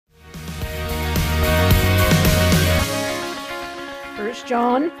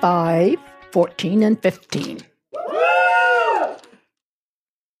John 5:14 and 15.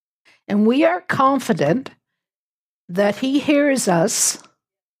 And we are confident that he hears us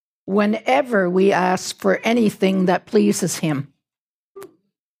whenever we ask for anything that pleases him.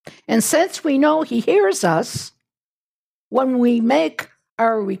 And since we know he hears us, when we make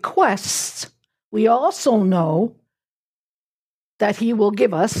our requests, we also know that he will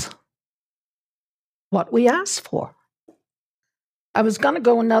give us what we ask for. I was going to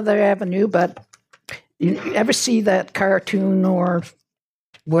go another avenue, but you ever see that cartoon or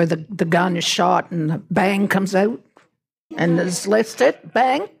where the gun is shot and the bang comes out and is listed,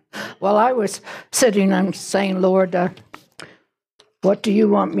 bang? Well, I was sitting and saying, Lord, what do you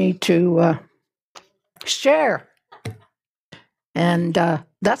want me to share? And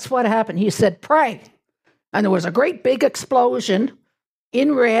that's what happened. He said, pray. And there was a great big explosion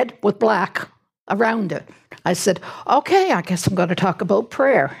in red with black around it. I said, okay, I guess I'm going to talk about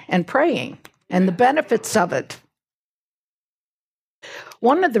prayer and praying and the benefits of it.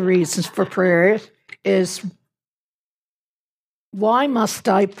 One of the reasons for prayer is, why must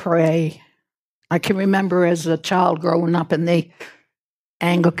I pray? I can remember as a child growing up in the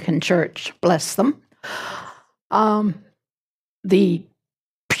Anglican church, bless them. The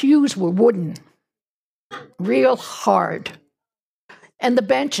pews were wooden, real hard, and the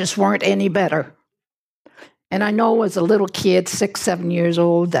benches weren't any better. And I know as a little kid, 6, 7 years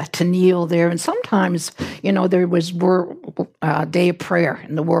old, that to kneel there, and sometimes, there was day of prayer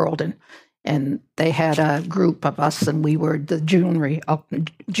in the world, and they had a group of us, and we were the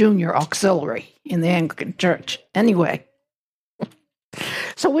junior auxiliary in the Anglican church. Anyway,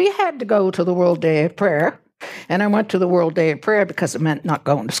 so we had to go to the World Day of Prayer, and I went to the World Day of Prayer because it meant not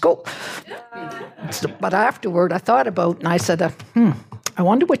going to school. But afterward, I thought about it, and I said, I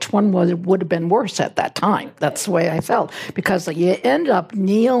wonder which one would have been worse at that time. That's the way I felt. Because you end up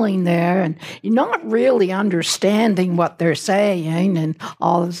kneeling there, and you're not really understanding what they're saying and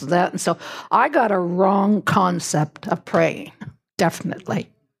all of that. And so I got a wrong concept of praying, definitely.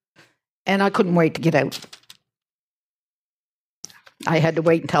 And I couldn't wait to get out. I had to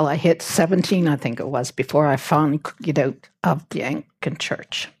wait until I hit 17, I think it was, before I finally could get out of the Anglican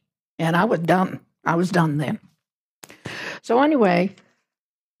church. And I was done. I was done then. So anyway,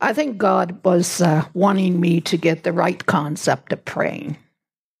 I think God was wanting me to get the right concept of praying.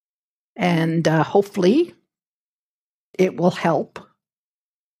 And hopefully it will help.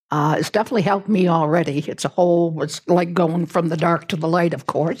 It's definitely helped me already. It's like going from the dark to the light, of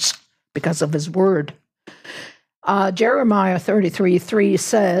course, because of his word. Jeremiah 33:3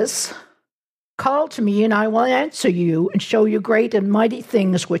 says, call to me and I will answer you and show you great and mighty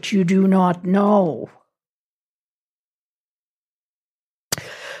things which you do not know.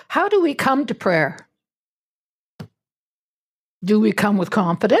 How do we come to prayer? Do we come with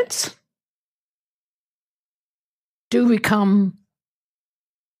confidence? Do we come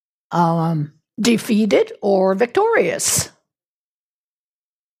defeated or victorious?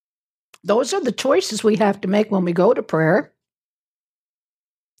 Those are the choices we have to make when we go to prayer.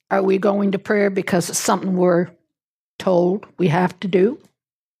 Are we going to prayer because it's something we're told we have to do?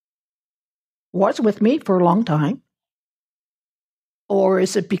 Was with me for a long time. Or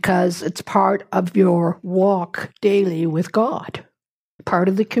is it because it's part of your walk daily with God? Part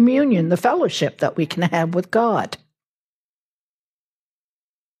of the communion, the fellowship that we can have with God.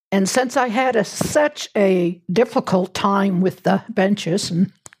 And since I had such a difficult time with the benches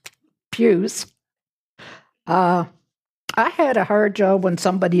and pews, I had a hard job when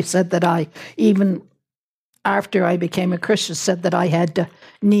somebody said that even after I became a Christian, said that I had to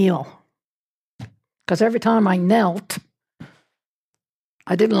kneel. Because every time I knelt,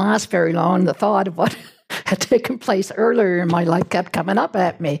 I didn't last very long. The thought of what had taken place earlier in my life kept coming up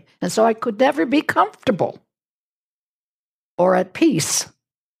at me. And so I could never be comfortable or at peace.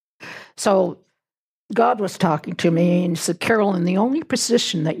 So God was talking to me and he said, Carolyn, the only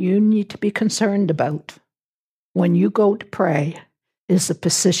position that you need to be concerned about when you go to pray is the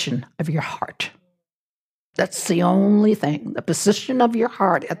position of your heart. That's the only thing, the position of your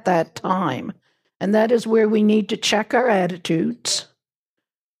heart at that time. And that is where we need to check our attitudes.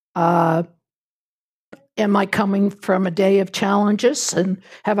 Am I coming from a day of challenges? And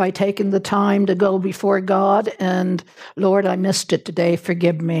have I taken the time to go before God? And Lord, I missed it today.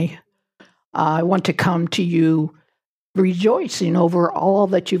 Forgive me. I want to come to you rejoicing over all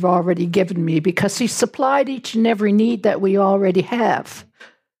that you've already given me, because he supplied each and every need that we already have.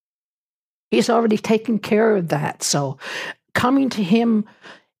 He's already taken care of that. So coming to him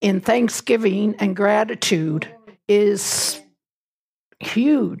in thanksgiving and gratitude is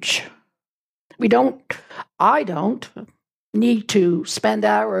huge. I don't, need to spend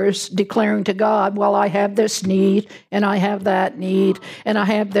hours declaring to God, well, I have this need, and I have that need, and I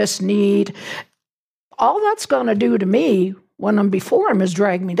have this need. All that's going to do to me when I'm before him is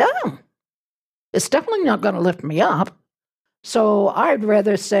drag me down. It's definitely not going to lift me up. So I'd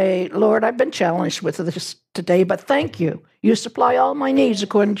rather say, Lord, I've been challenged with this today, but thank you. You supply all my needs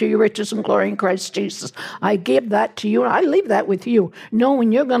according to your riches and glory in Christ Jesus. I give that to you, and I leave that with you,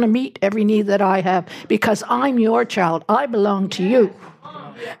 knowing you're going to meet every need that I have, because I'm your child. I belong to you.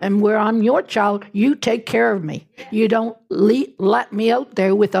 And where I'm your child, you take care of me. You don't let me out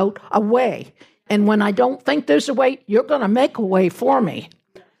there without a way. And when I don't think there's a way, you're going to make a way for me.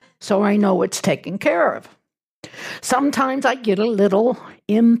 So I know it's taken care of. Sometimes I get a little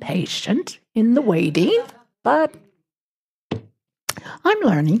impatient in the waiting, but I'm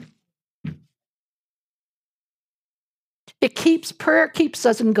learning. Prayer keeps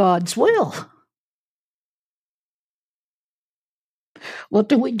us in God's will. What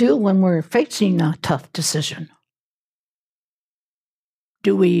do we do when we're facing a tough decision?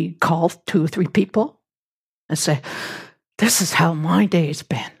 Do we call 2 or 3 people and say, this is how my day's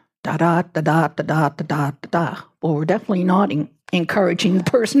been? Da-da-da-da-da-da-da-da-da. Well, we're definitely not encouraging the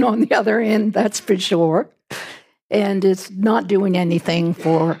person on the other end, that's for sure. And it's not doing anything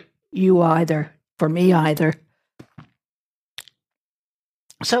for you either, for me either.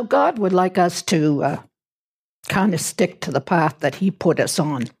 So God would like us to kind of stick to the path that he put us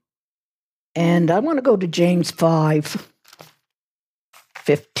on. And I want to go to James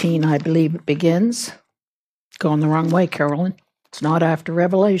 5:15, I believe it begins. Going the wrong way, Carolyn. It's not after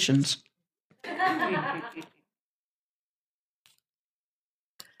Revelations.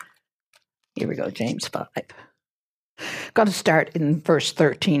 Here we go, James 5. Got to start in verse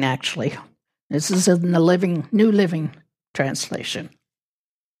 13, actually. This is in the New Living Translation.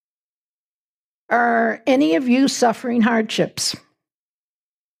 Are any of you suffering hardships?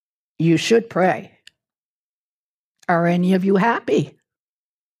 You should pray. Are any of you happy?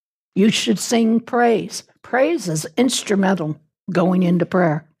 You should sing praise. Praise is instrumental going into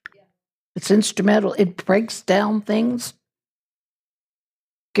prayer. It's instrumental. It breaks down things,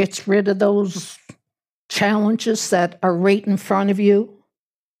 gets rid of those challenges that are right in front of you,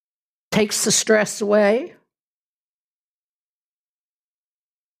 takes the stress away,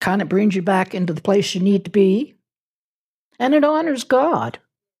 kind of brings you back into the place you need to be, and it honors God.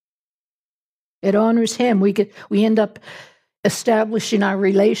 It honors him. We end up establishing our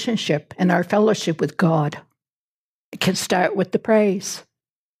relationship and our fellowship with God. It can start with the praise.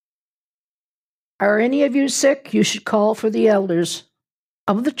 Are any of you sick? You should call for the elders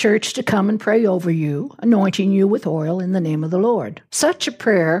of the church to come and pray over you, anointing you with oil in the name of the Lord. Such a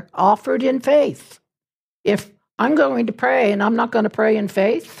prayer offered in faith. If I'm going to pray and I'm not going to pray in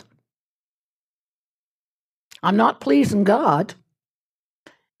faith, I'm not pleasing God,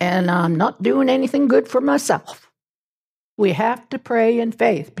 and I'm not doing anything good for myself. We have to pray in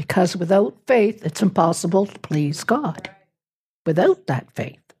faith, because without faith, it's impossible to please God. Without that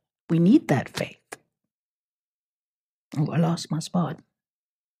faith, we need that faith. Oh, I lost my spot.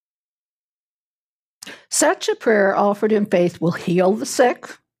 Such a prayer offered in faith will heal the sick,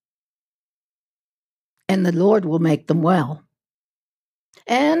 and the Lord will make them well.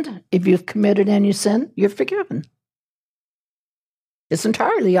 And if you've committed any sin, you're forgiven. It's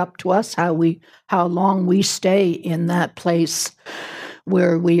entirely up to us how long we stay in that place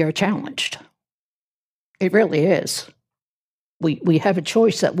where we are challenged. It really is. We have a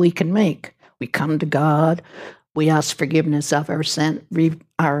choice that we can make. We come to God. We ask forgiveness of our sins.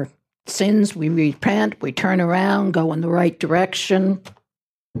 We repent. We turn around, go in the right direction.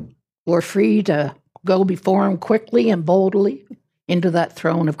 We're free to go before him quickly and boldly into that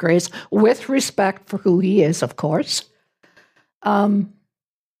throne of grace, with respect for who he is, of course.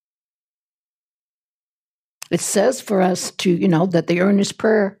 It says for us to, that the earnest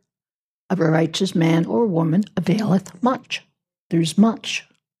prayer of a righteous man or woman availeth much. There's much.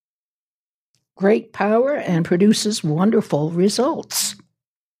 Great power and produces wonderful results.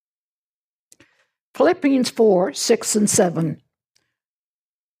 Philippians 4:6 and 7.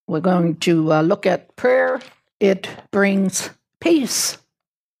 We're going to look at prayer. It brings peace.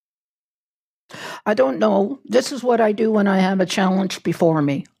 I don't know. This is what I do when I have a challenge before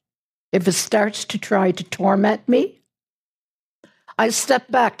me. If it starts to try to torment me, I step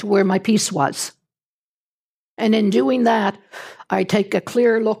back to where my peace was. And in doing that, I take a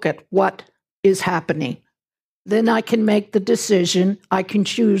clear look at what is happening. Then I can make the decision. I can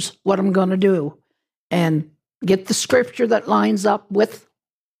choose what I'm going to do and get the scripture that lines up with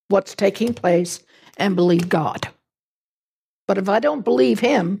what's taking place and believe God. But if I don't believe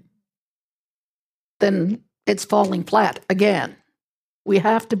him, then it's falling flat again. We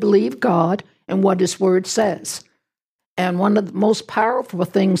have to believe God and what His Word says. And one of the most powerful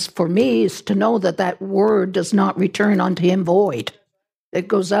things for me is to know that that Word does not return unto Him void. It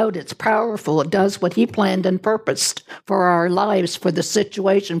goes out, it's powerful, it does what He planned and purposed for our lives, for the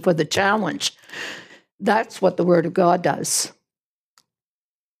situation, for the challenge. That's what the Word of God does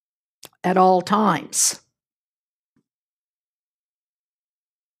at all times.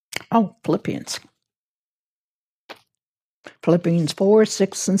 Oh, Philippians 4,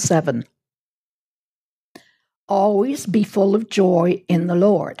 6, and 7. Always be full of joy in the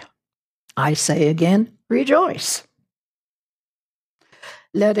Lord. I say again, rejoice.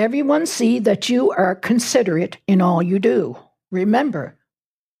 Let everyone see that you are considerate in all you do. Remember,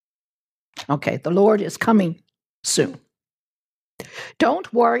 okay, the Lord is coming soon.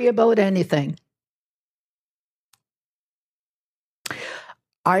 Don't worry about anything.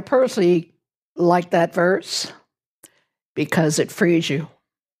 I personally like that verse because it frees you.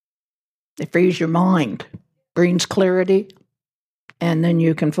 It frees your mind, brings clarity, and then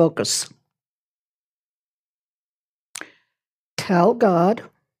you can focus. Tell God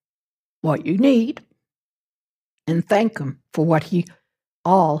what you need and thank Him for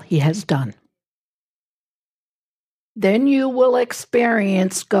all He has done. Then you will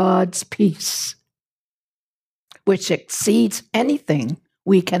experience God's peace, which exceeds anything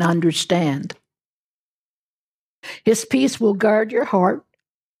we can understand. His peace will guard your heart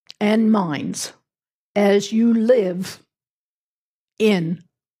and minds as you live in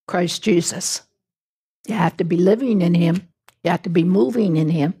Christ Jesus. You have to be living in Him. You have to be moving in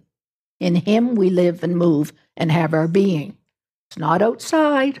Him. In Him we live and move and have our being. It's not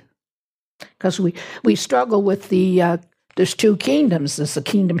outside. Because we struggle with there's two kingdoms. There's the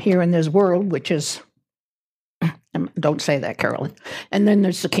kingdom here in this world, which is, don't say that, Carolyn. And then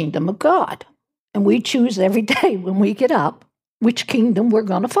there's the kingdom of God. And we choose every day when we get up which kingdom we're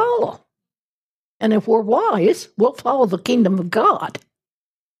going to follow. And if we're wise, we'll follow the kingdom of God.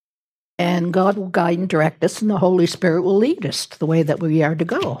 And God will guide and direct us, and the Holy Spirit will lead us to the way that we are to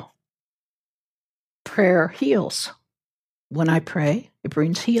go. Prayer heals. When I pray, it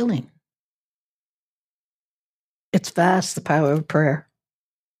brings healing. It's vast, the power of prayer.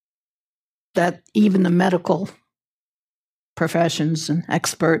 That even the medical professions and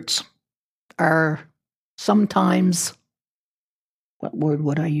experts are sometimes, what word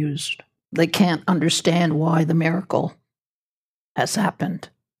would I use? They can't understand why the miracle has happened.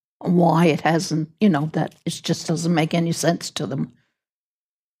 Why it hasn't, that it just doesn't make any sense to them.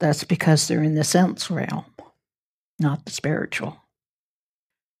 That's because they're in the sense realm, not the spiritual.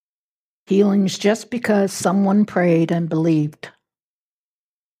 Healing's just because someone prayed and believed.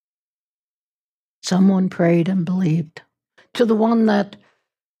 Someone prayed and believed. To the one that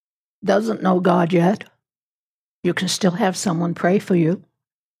doesn't know God yet, you can still have someone pray for you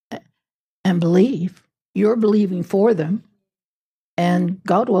and believe. You're believing for them. And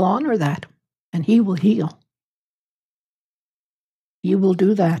God will honor that, and He will heal. He will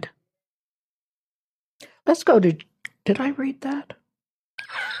do that. Let's go to, did I read that?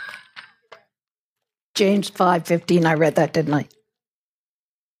 James 5:15, I read that, didn't I?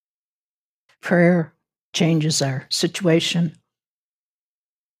 Prayer changes our situation.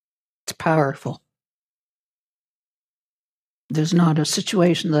 It's powerful. There's not a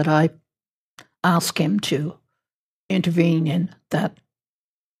situation that I ask Him to intervene in that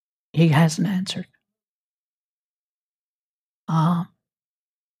He hasn't answered.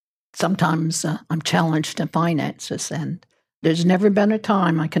 Sometimes I'm challenged in finances, and there's never been a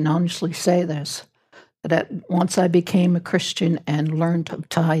time, I can honestly say this, that once I became a Christian and learned of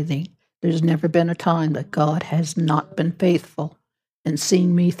tithing, there's never been a time that God has not been faithful and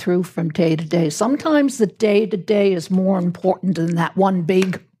seen me through from day to day. Sometimes the day to day is more important than that one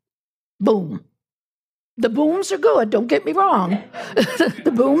big boom. The booms are good, don't get me wrong.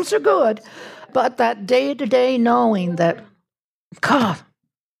 The booms are good. But that day-to-day knowing that, God,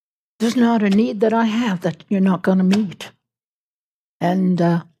 there's not a need that I have that you're not going to meet. And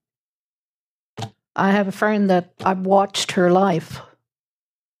I have a friend that I've watched her life.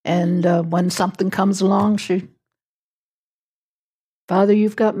 And when something comes along, Father,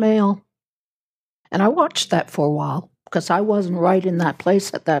 you've got mail. And I watched that for a while because I wasn't right in that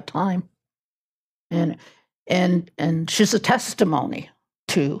place at that time. And she's a testimony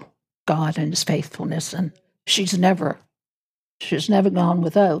to God and His faithfulness, and she's never gone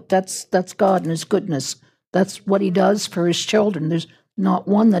without. That's God and His goodness. That's what He does for His children. There's not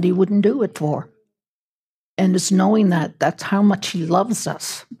one that He wouldn't do it for. And it's knowing that's how much He loves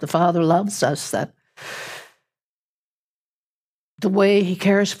us. The Father loves us, that the way he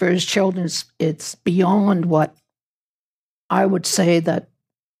cares for his children, it's beyond what I would say that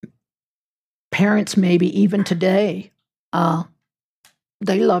parents, maybe even today,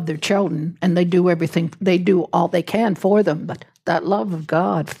 they love their children and they do everything, they do all they can for them. But that love of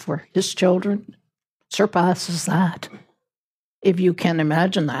God for his children surpasses that. If you can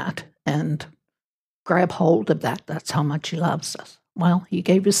imagine that and grab hold of that, that's how much he loves us. Well, he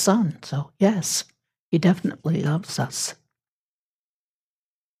gave his son, so yes, he definitely loves us.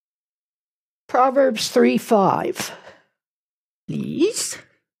 Proverbs 3:5. Please.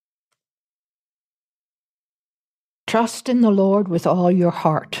 Trust in the Lord with all your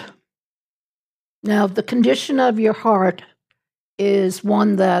heart. Now, the condition of your heart is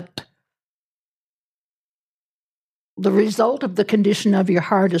one that the result of the condition of your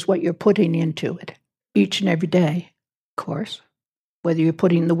heart is what you're putting into it each and every day, of course, whether you're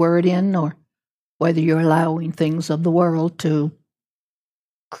putting the word in or whether you're allowing things of the world to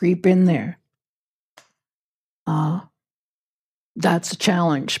creep in there. That's a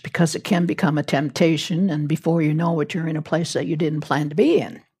challenge because it can become a temptation, and before you know it, you're in a place that you didn't plan to be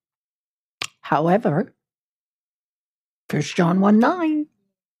in. However, 1 John 1:9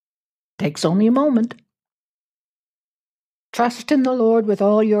 takes only a moment. Trust in the Lord with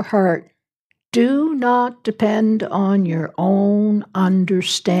all your heart. Do not depend on your own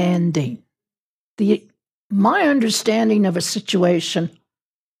understanding. My understanding of a situation,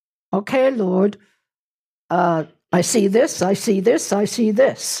 okay, Lord, I see this, I see this, I see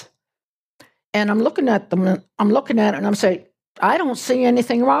this. And I'm looking at them, and I'm looking at it, and I'm saying, I don't see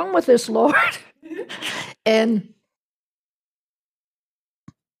anything wrong with this, Lord. And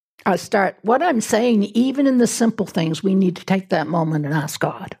I start, what I'm saying, even in the simple things, we need to take that moment and ask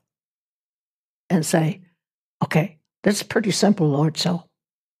God and say, okay, this is pretty simple, Lord, so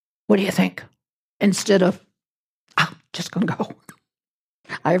what do you think? Instead of, I'm just going to go.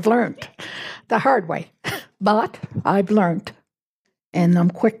 I've learned the hard way, but I've learned. And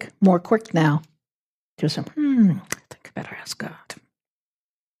I'm more quick now. Just, I think I better ask God.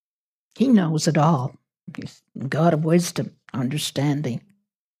 He knows it all. He's the God of wisdom, understanding.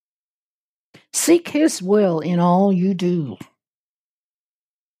 Seek his will in all you do.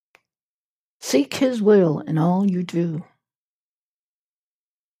 Seek his will in all you do.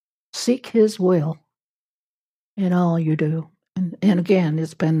 Seek his will in all you do. And again,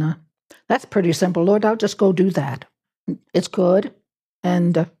 it's been, that's pretty simple. Lord, I'll just go do that. It's good.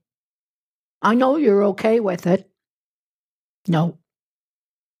 And I know you're okay with it. No.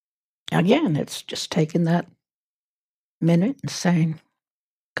 Again, it's just taking that minute and saying,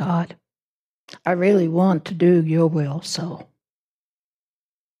 God, I really want to do your will, so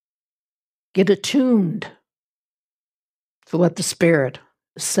get attuned to what the Spirit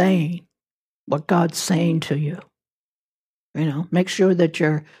is saying, what God's saying to you. You know, make sure that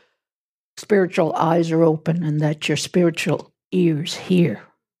your spiritual eyes are open and that your spiritual ears hear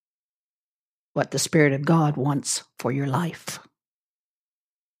what the Spirit of God wants for your life.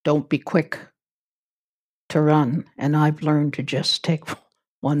 Don't be quick to run, and I've learned to just take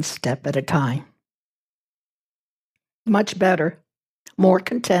one step at a time. Much better, more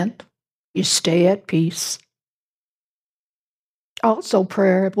content. You stay at peace. Also,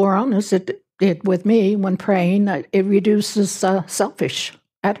 prayer, if we're honest, it with me, when praying, it reduces selfish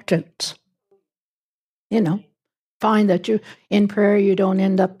attitudes. You know, find that you, in prayer, you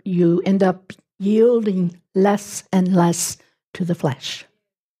end up yielding less and less to the flesh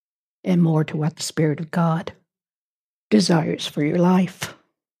and more to what the Spirit of God desires for your life.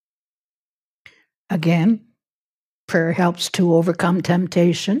 Again, prayer helps to overcome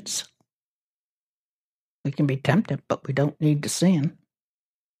temptations. We can be tempted, but we don't need to sin.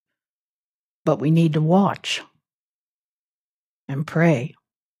 But we need to watch and pray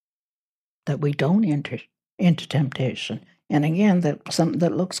that we don't enter into temptation. And again, that's something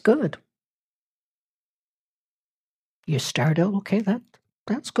that looks good. You start out, okay,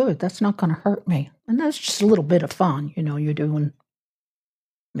 that's good. That's not going to hurt me. And that's just a little bit of fun. You know,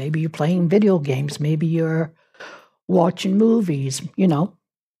 maybe you're playing video games. Maybe you're watching movies, you know.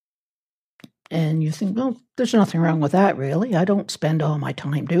 And you think, well, there's nothing wrong with that, really. I don't spend all my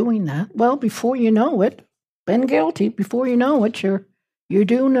time doing that. Well, before you know it, been guilty, before you know it, you're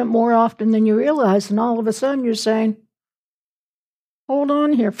doing it more often than you realize, and all of a sudden you're saying, hold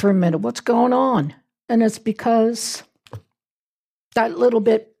on here for a minute, what's going on? And it's because that little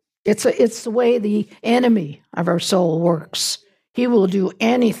bit, it's the way the enemy of our soul works. He will do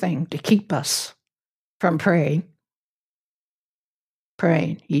anything to keep us from praying.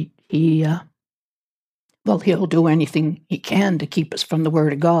 He'll do anything he can to keep us from the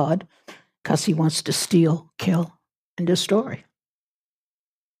Word of God because he wants to steal, kill, and destroy.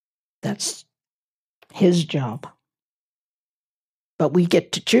 That's his job. But we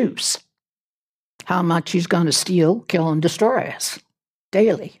get to choose how much he's going to steal, kill, and destroy us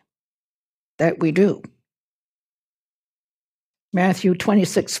daily. That we do. Matthew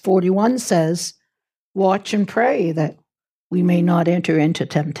 26:41 says, watch and pray that we may not enter into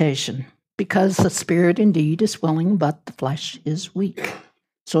temptation, because the spirit indeed is willing, but the flesh is weak.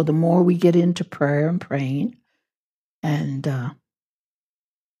 So the more we get into prayer and praying, and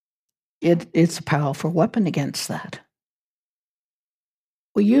it's a powerful weapon against that.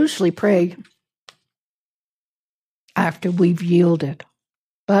 We usually pray after we've yielded,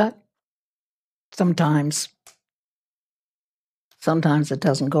 but sometimes it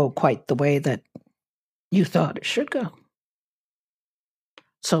doesn't go quite the way that you thought it should go.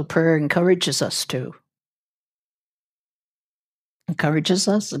 So prayer encourages us to. Encourages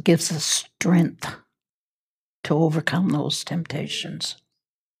us, it gives us strength to overcome those temptations.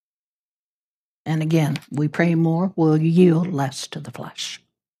 And again, we pray more, we'll yield less to the flesh.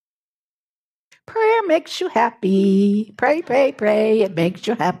 Prayer makes you happy. Pray, pray, pray. It makes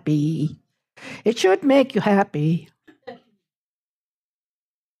you happy. It should make you happy.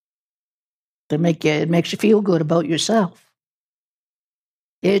 It makes you feel good about yourself.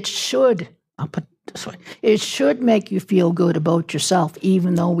 It should, I'll put it this way, it should make you feel good about yourself,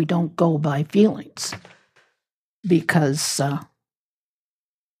 even though we don't go by feelings. Because,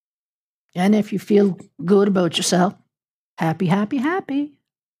 and if you feel good about yourself, happy, happy, happy,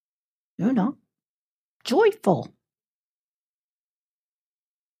 joyful.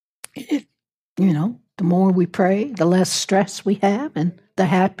 The more we pray, the less stress we have, and the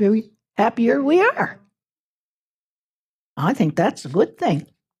happier we are. I think that's a good thing.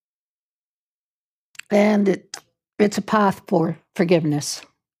 And it's a path for forgiveness.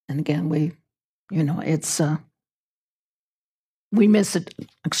 And again, we miss it,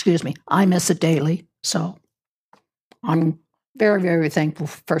 I miss it daily. So I'm very, very thankful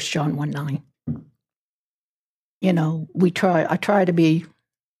for 1 John 1:9. I try to be,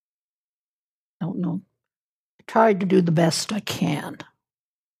 I try to do the best I can.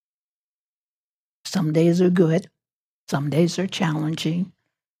 Some days are good, some days are challenging,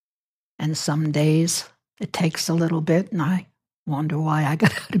 and some days it takes a little bit, and I wonder why I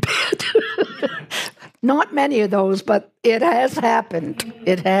got out of bed. Not many of those, but it has happened.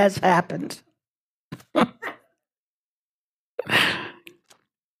 It has happened.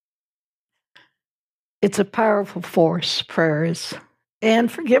 It's a powerful force, prayer is.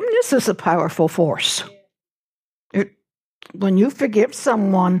 And forgiveness is a powerful force. When you forgive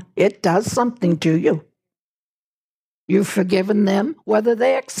someone, it does something to you. You've forgiven them. Whether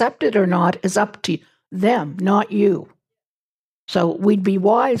they accept it or not is up to them, not you. So we'd be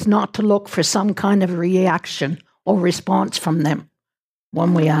wise not to look for some kind of reaction or response from them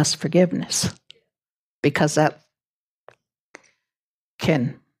when we ask forgiveness, because that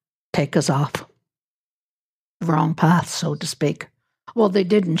can take us off the wrong path, so to speak. Well, they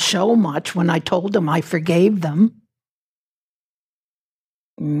didn't show much when I told them I forgave them.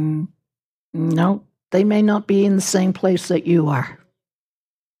 No, they may not be in the same place that you are.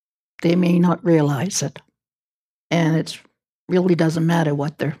 They may not realize it. And it really doesn't matter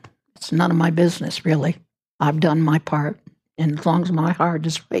it's none of my business, really. I've done my part. And as long as my heart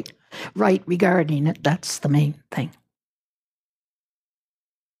is right regarding it, that's the main thing.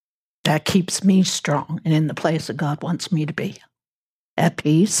 That keeps me strong and in the place that God wants me to be. At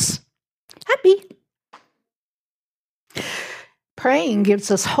peace. Happy. Praying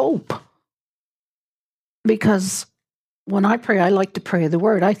gives us hope. Because when I pray, I like to pray the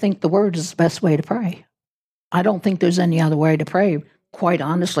Word. I think the Word is the best way to pray. I don't think there's any other way to pray, quite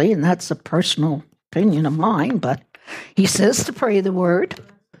honestly, and that's a personal opinion of mine, but He says to pray the Word,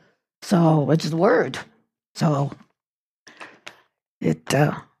 so it's the Word. So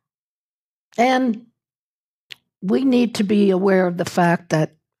and we need to be aware of the fact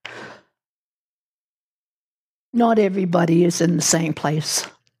that not everybody is in the same place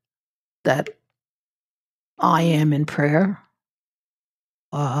that I am in prayer.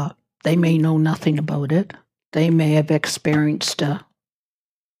 They may know nothing about it. They may have experienced a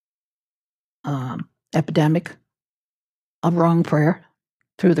epidemic of wrong prayer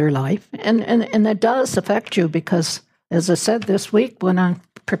through their life. And it does affect you because, as I said this week when I'm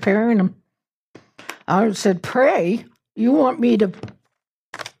preparing them, I said, pray. You want me to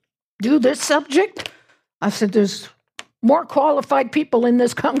do this subject? I said, there's more qualified people in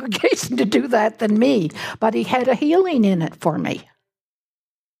this congregation to do that than me. But He had a healing in it for me.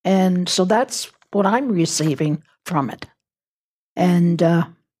 And so that's what I'm receiving from it. And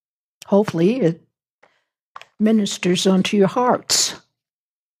hopefully it ministers onto your hearts.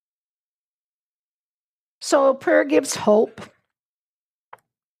 So prayer gives hope.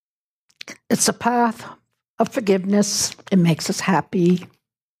 It's a path of forgiveness. It makes us happy.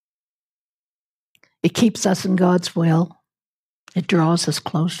 It keeps us in God's will. It draws us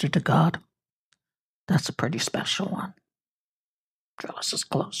closer to God. That's a pretty special one. Draws us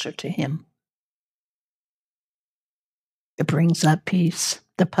closer to Him. It brings that peace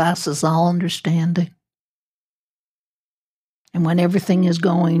that passes all understanding. And when everything is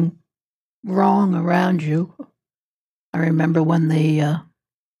going wrong around you, I remember when the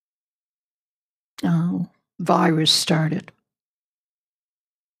virus started.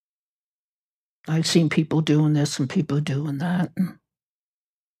 I've seen people doing this and people doing that.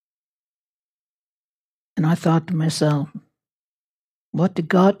 And I thought to myself, what did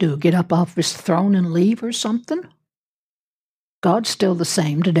God do? Get up off His throne and leave or something? God's still the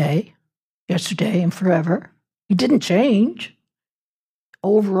same today, yesterday, and forever. He didn't change.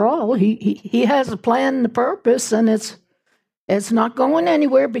 Overall, he has a plan and a purpose, and it's not going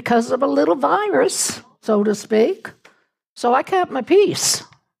anywhere because of a little virus, so to speak. So I kept my peace.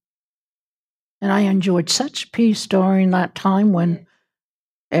 And I enjoyed such peace during that time when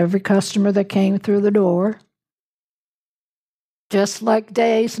every customer that came through the door, just like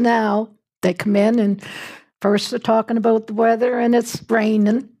days now, they come in and first they're talking about the weather and it's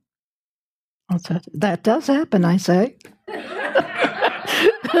raining. I said, that does happen, I say.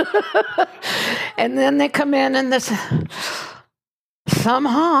 And then they come in and this some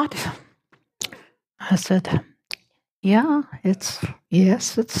hot. I said, it's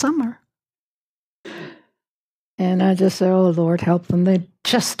summer. And I just said, oh, Lord, help them. They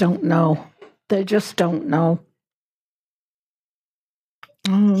just don't know. They just don't know.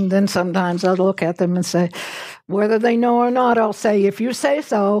 And then sometimes I'll look at them and say, whether they know or not, I'll say, if you say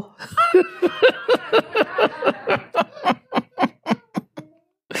so.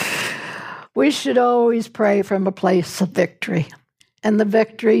 We should always pray from a place of victory. And the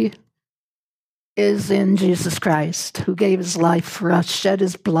victory is in Jesus Christ, who gave His life for us, shed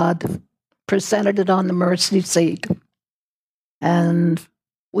His blood, presented it on the mercy seat. And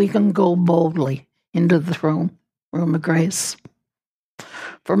we can go boldly into the room of grace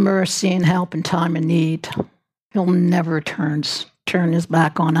for mercy and help in time of need. He'll never turn His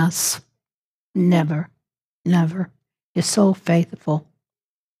back on us. Never, never. He's so faithful.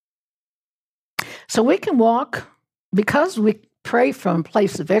 So we can walk, because we pray from a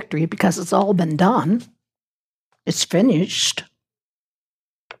place of victory, because it's all been done. It's finished.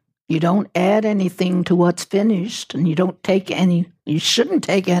 You don't add anything to what's finished, and you shouldn't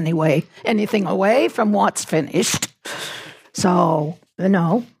take anything away from what's finished. So,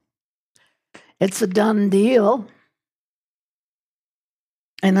 it's a done deal.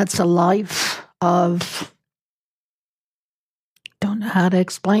 And it's a life of, don't know how to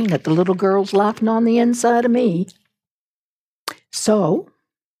explain it. The little girl's laughing on the inside of me. So,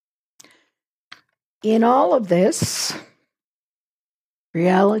 in all of this,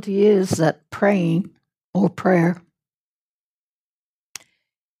 reality is that praying or prayer,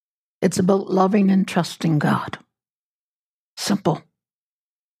 it's about loving and trusting God. Simple.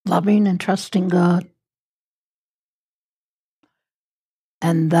 Loving and trusting God.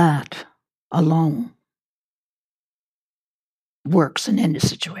 And that alone works in any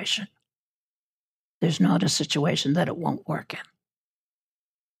situation. There's not a situation that it won't work in.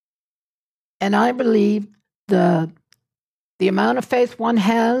 And I believe the amount of faith one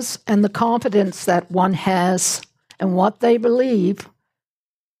has and the confidence that one has and what they believe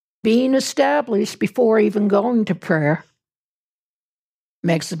being established before even going to prayer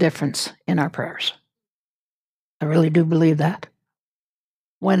makes a difference in our prayers. I really do believe that.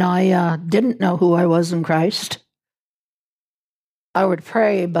 When I didn't know who I was in Christ, I would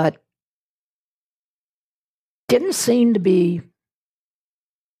pray, but didn't seem to be.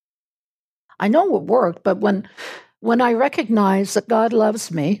 I know it worked, but when I recognized that God loves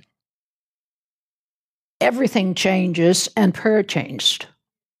me, everything changes and prayer changed.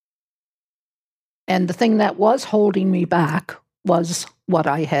 And the thing that was holding me back was what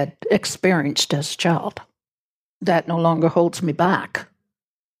I had experienced as a child. That no longer holds me back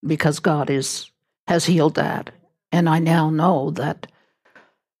because God has healed that. And I now know that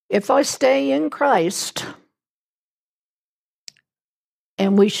if I stay in Christ,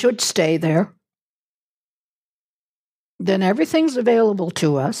 and we should stay there, then everything's available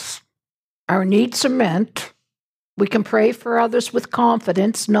to us. Our needs are met. We can pray for others with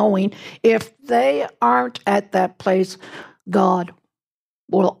confidence, knowing if they aren't at that place, God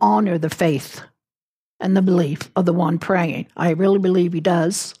will honor the faith and the belief of the one praying. I really believe He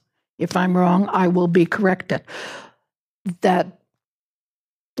does. If I'm wrong, I will be corrected. That,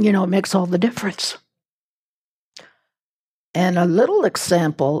 it makes all the difference. And a little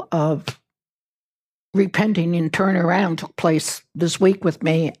example of repenting and turn around took place this week with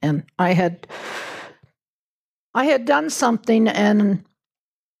me. And I had done something, and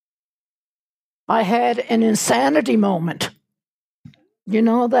I had an insanity moment. You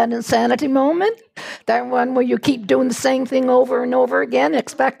know that insanity moment? That one where you keep doing the same thing over and over again,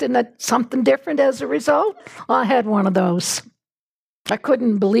 expecting that something different as a result? I had one of those. I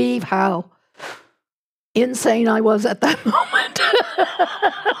couldn't believe how insane I was at that moment.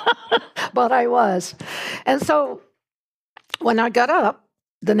 But I was. And so when I got up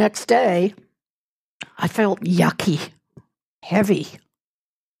the next day, I felt yucky, heavy.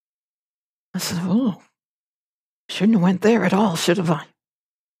 I said, oh, shouldn't have went there at all, should have I?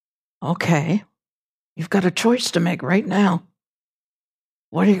 Okay, you've got a choice to make right now.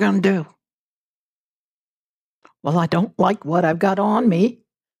 What are you going to do? Well, I don't like what I've got on me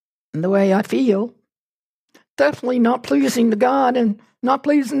and the way I feel. Definitely not pleasing to God and not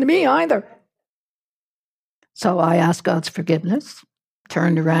pleasing to me either. So I asked God's forgiveness,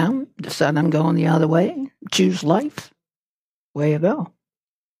 turned around, decided I'm going the other way, choose life. Way you go.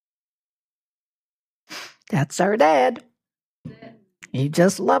 That's our dad. He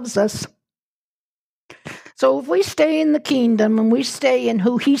just loves us. So if we stay in the kingdom and we stay in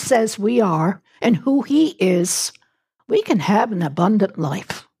who he says we are and who he is, we can have an abundant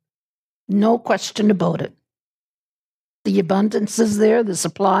life. No question about it. The abundance is there, the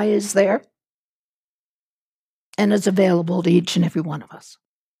supply is there, and it's available to each and every one of us.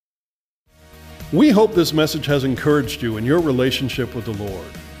 We hope this message has encouraged you in your relationship with the Lord.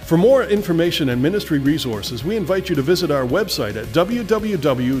 For more information and ministry resources, we invite you to visit our website at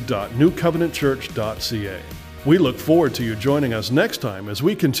www.newcovenantchurch.ca. We look forward to you joining us next time as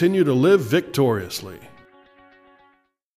we continue to live victoriously.